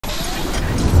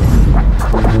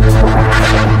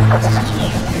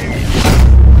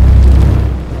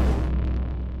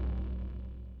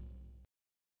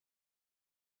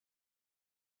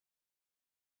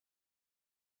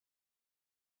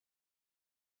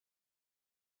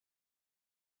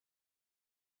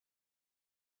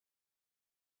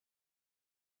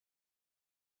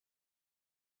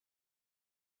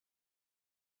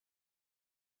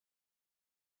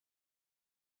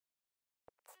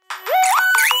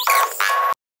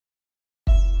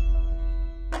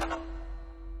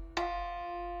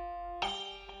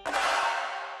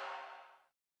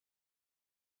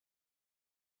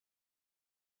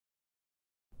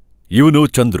ಇವನು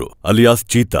Chandru alias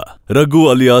cheetah, Raghu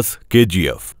alias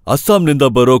KGF. ಅಸ್ಸಾಂನಿಂದ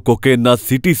ಬರೋ ಕೊಕೇನ್ನ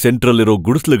city central ಇರೋ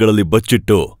ಗುಡಿಸ್ಲುಗಳಲ್ಲಿ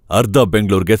ಬಚ್ಚಿಟ್ಟು ಅರ್ಧ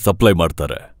ಬೆಂಗಳೂರಿಗೆ ಸಪ್ಲೈ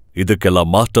ಮಾಡ್ತಾರೆ. ಇದಕ್ಕೆಲ್ಲ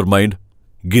ಮಾಸ್ಟರ್ ಮೈಂಡ್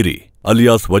ಗಿರಿ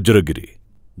ಅಲಿಯಾಸ್ ವಜ್ರಗಿರಿ.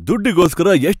 ದುಡ್ಡಿಗೋಸ್ಕರ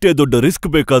ಎಷ್ಟೇ ದೊಡ್ಡ ರಿಸ್ಕ್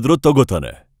ಬೇಕಾದ್ರೂ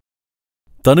ತಗೋತಾನೆ.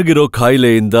 ತನಗಿರೋ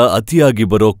ಖಾಯಿಲೆಯಿಂದ ಅತಿಯಾಗಿ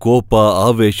ಬರೋ ಕೋಪ,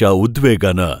 ಆವೇಶ,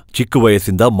 ಉದ್ವೇಗನ ಚಿಕ್ಕ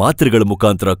ವಯಸ್ಸಿಂದ ಮಾತ್ರೆಗಳ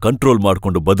ಮುಖಾಂತರ ಕಂಟ್ರೋಲ್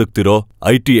ಮಾಡ್ಕೊಂಡು ಬದುಕ್ತಿರೋ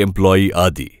IT employee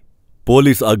Adi.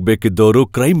 Police ಆಗ್ಬೇಕಿದ್ದವರು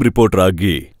crime reporter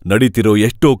ಆಗಿ ನಡೀತಿರೋ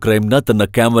ಎಷ್ಟೋ ಕ್ರೈಮ್ನ ತನ್ನ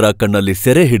ಕ್ಯಾಮರಾ ಕಣ್ಣಲ್ಲಿ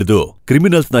ಸೆರೆ ಹಿಡಿದು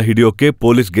ಕ್ರಿಮಿನಲ್ಸ್ನ ಹಿಡಿಯೋಕೆ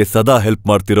ಪೊಲೀಸ್ಗೆ ಸದಾ ಹೆಲ್ಪ್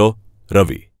ಮಾಡ್ತಿರೋ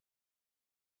ರವಿ.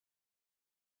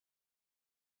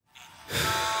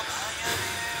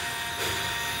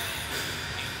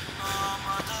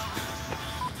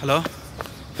 ಹಲೋ,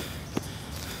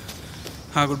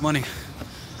 ಹಾಂ, ಗುಡ್ ಮಾರ್ನಿಂಗ್.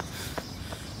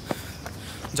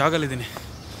 ಜಾಗಲ್ಲಿದ್ದೀನಿ.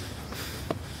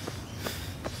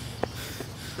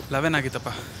 11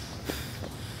 ಆಗಿತ್ತಪ್ಪ.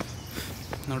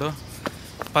 ನೋಡು,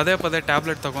 ಪದೇ ಪದೇ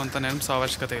ಟ್ಯಾಬ್ಲೆಟ್ ತಗೋ ಅಂತ ನೆನಪಿಸೋ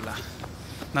ಅವಶ್ಯಕತೆ ಇಲ್ಲ.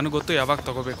 ನನಗೆ ಗೊತ್ತು ಯಾವಾಗ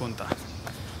ತಗೋಬೇಕು ಅಂತ.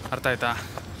 ಅರ್ಥ ಆಯ್ತಾ?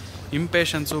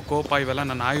 ಇಂಪೇಷನ್ಸು, ಕೋಪ ಇವೆಲ್ಲ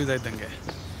ನನ್ನ ಆಯುಧ ಇದ್ದಂಗೆ.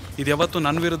 ಇದು ಯಾವತ್ತೂ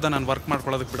ನನ್ನ ವಿರುದ್ಧ ನಾನು ವರ್ಕ್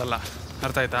ಮಾಡ್ಕೊಳ್ಳೋದಕ್ಕೆ ಬಿಡಲ್ಲ.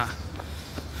 ಅರ್ಥ ಆಯ್ತಾ?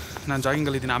 ನಾನು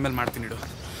ಜಾಗಿಂಗಲ್ಲಿದ್ದೀನಿ, ಆಮೇಲೆ ಮಾಡ್ತೀನಿ ಇಡು.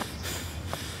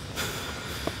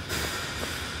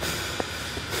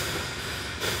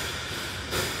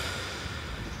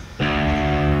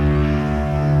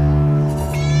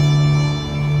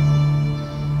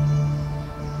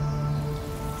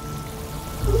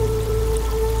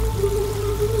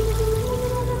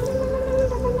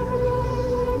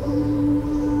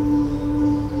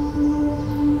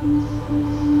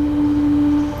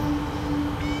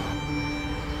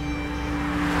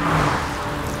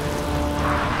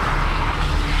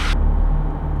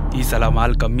 ಈ ಸಲ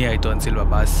ಮಾಲ್ ಕಮ್ಮಿ ಆಯಿತು ಅನ್ಸಿಲ್ವಾ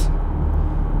ಬಾಸ್?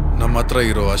 ನಮ್ಮ ಹತ್ರ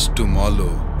ಇರೋ ಅಷ್ಟು ಮಾಲು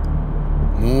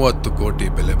 30 ಕೋಟಿ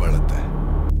ಬೆಲೆ ಬಾಳುತ್ತೆ.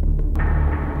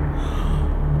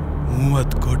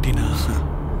 30 ಕೋಟಿನಾ?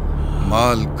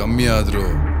 ಮಾಲ್ ಕಮ್ಮಿ ಆದರೂ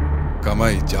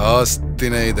ಕಮಾಯಿ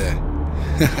ಜಾಸ್ತಿನೇ ಇದೆ.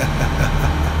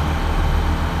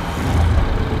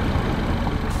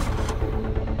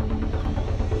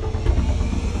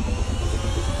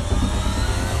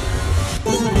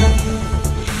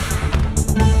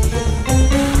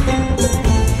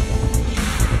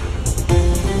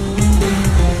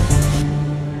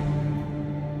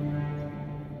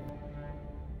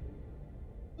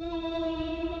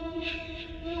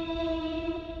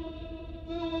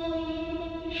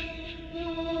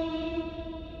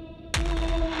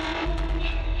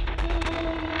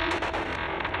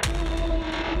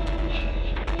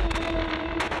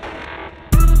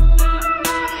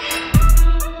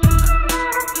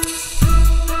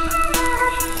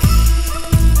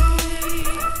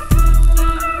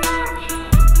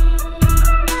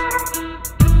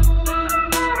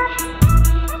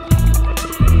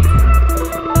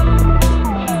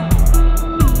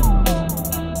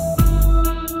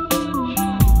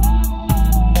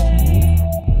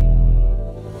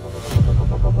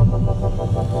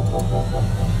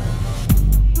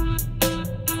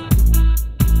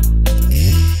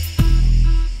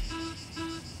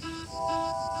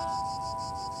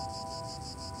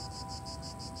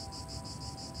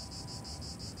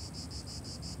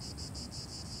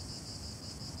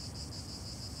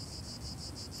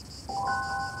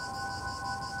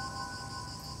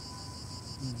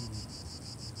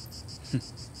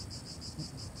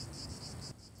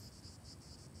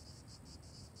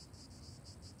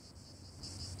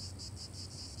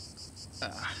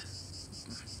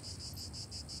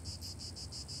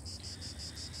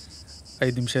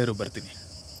 ಐದು ನಿಮಿಷ ಇರು, ಬರ್ತೀನಿ.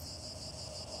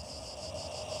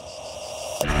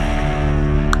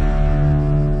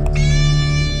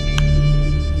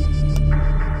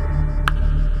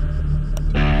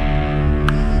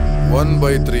 ಒನ್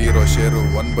ಬೈ 3 ಇರೋ ಶೇರು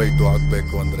 1/2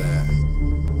 ಆಗ್ಬೇಕು ಅಂದ್ರೆ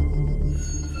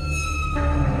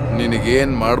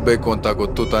ನಿನಗೇನ್ ಮಾಡ್ಬೇಕು ಅಂತ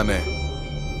ಗೊತ್ತು ತಾನೆ?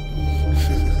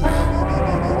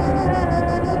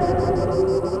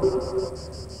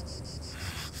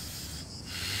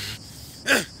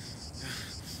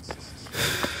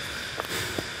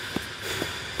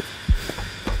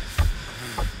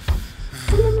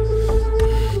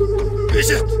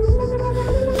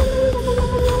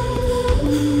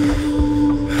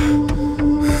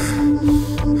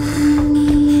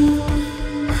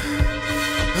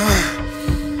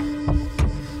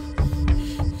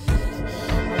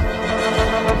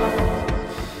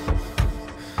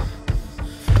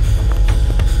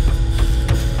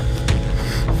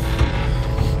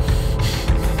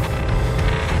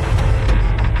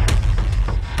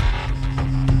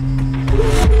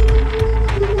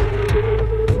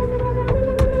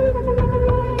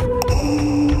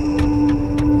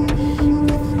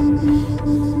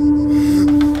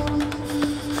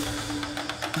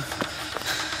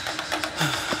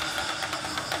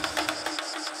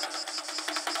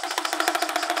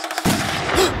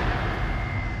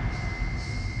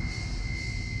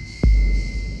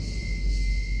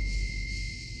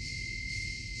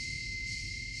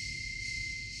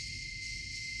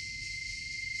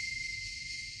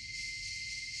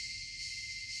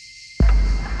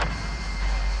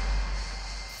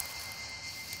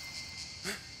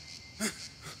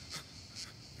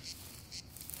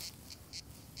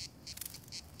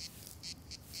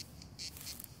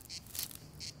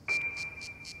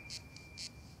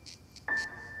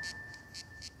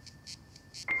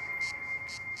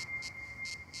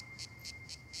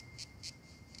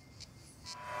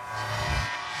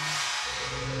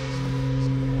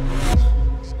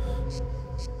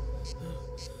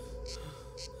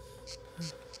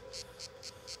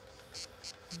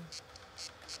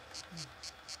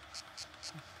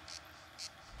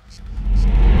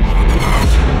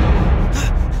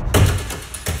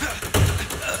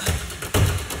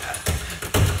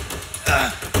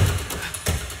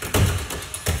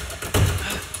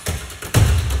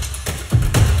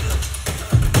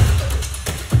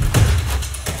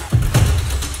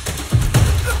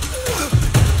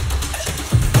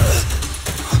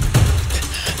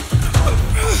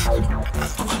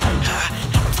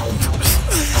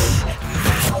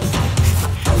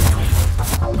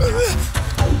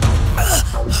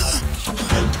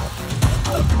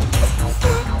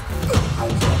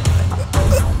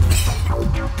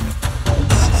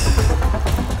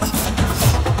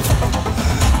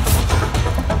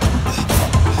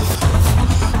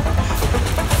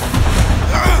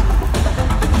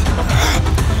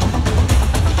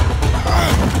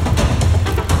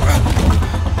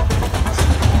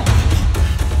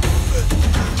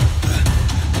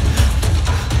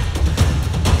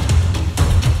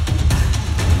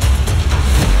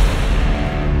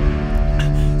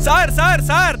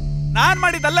 ಸರ್ ನಾನ್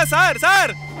ಮಾಡಿದ್ದಲ್ಲ ಸರ್.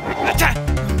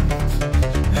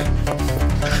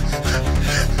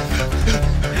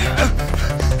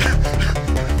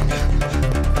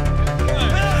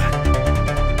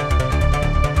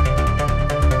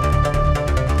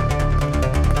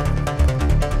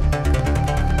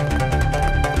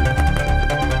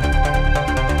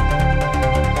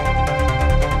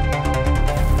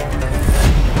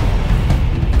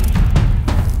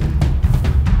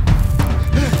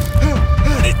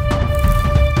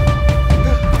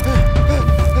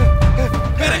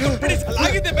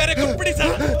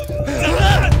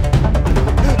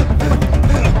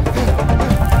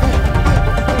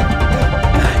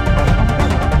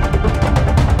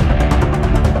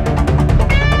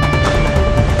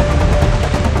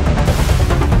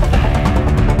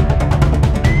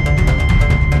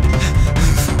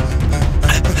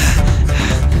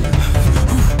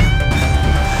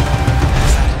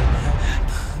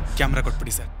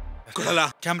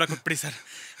 ಕ್ಯಾಮ್ರಾ ಕೊಟ್ಬಿಡಿ ಸರ್.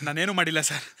 ನಾನೇನು ಮಾಡಿಲ್ಲ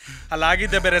ಸರ್.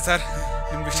 ಅಲ್ಲಾಗಿದ್ದೆ ಬೇರೆ ಸರ್.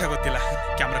 ನಿಮ್ಗೆ ವಿಷಯ ಗೊತ್ತಿಲ್ಲ.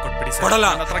 ಕ್ಯಾಮ್ರಾ ಕೊಟ್ಬಿಡಿ ಸರ್. ಕೊಡಲ್ಲ.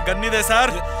 ನನ್ನ ಹತ್ರ ಗನ್ ಇದೆ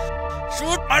ಸರ್.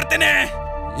 ಶೂಟ್ ಮಾಡ್ತೇನೆ.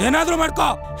 ಏನಾದ್ರೂ ಮಾಡ್ಕೋ.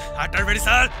 ಆಟ ಆಡ್ಬೇಡಿ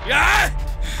ಸರ್.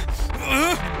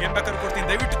 ಏನ್ ಬೇಕಾದ್ರೂ ಕೊಡ್ತೀನಿ.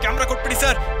 ದಯವಿಟ್ಟು ಕ್ಯಾಮ್ರಾ ಕೊಟ್ಬಿಡಿ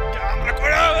ಸರ್. ಕ್ಯಾಮ್ರಾ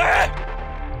ಕೊಡ.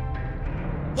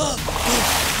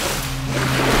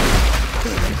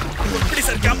 ಕೊಟ್ಬಿಡಿ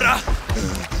ಸರ್ ಕ್ಯಾಮ್ರಾ.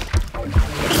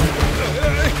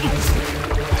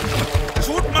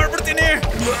 ಶೂಟ್ ಮಾಡ್ಬಿಡ್ತೀನಿ.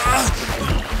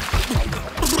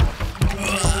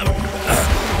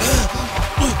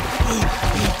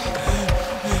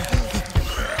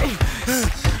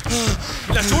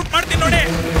 ಇಲ್ಲ ಶೂಟ್ ಮಾಡ್ತೀನಿ ನೋಡಿ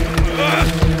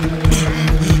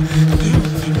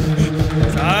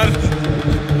ಸರ್.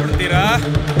 ಕೊಡ್ತೀರಾ?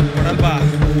 ಕೊಡಲ್ವಾ?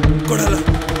 ಕೊಡಲ್ಲ.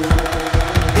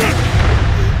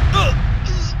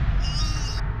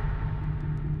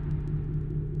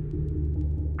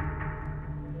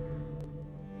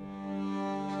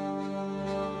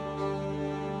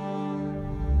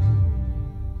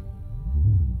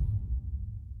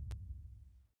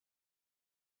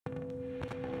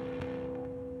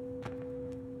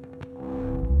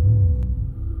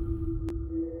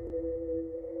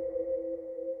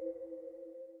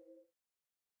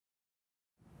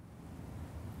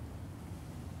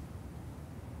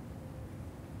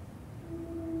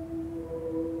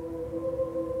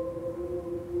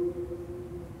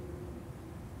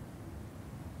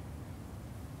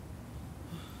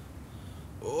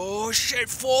 Shit,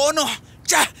 phone.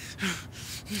 Cha.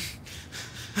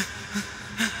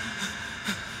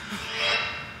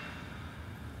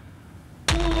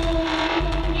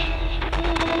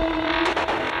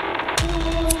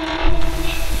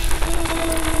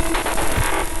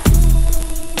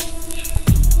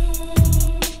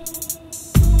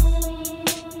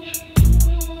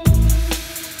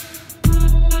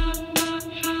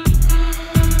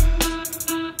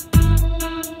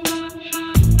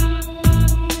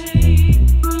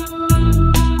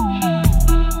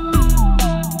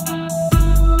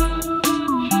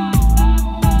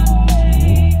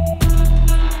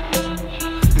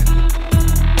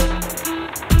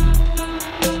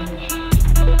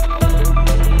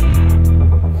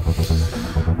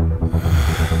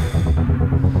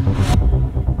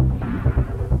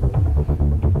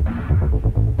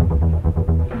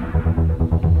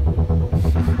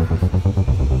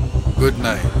 Good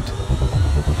night.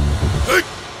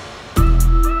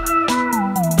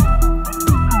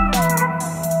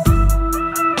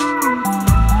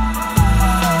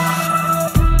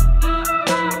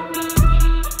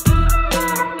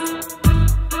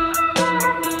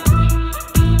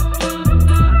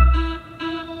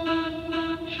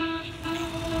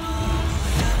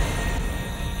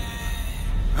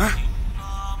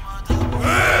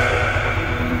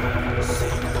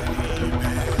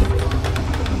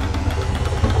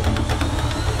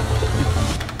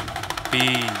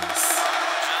 Peace.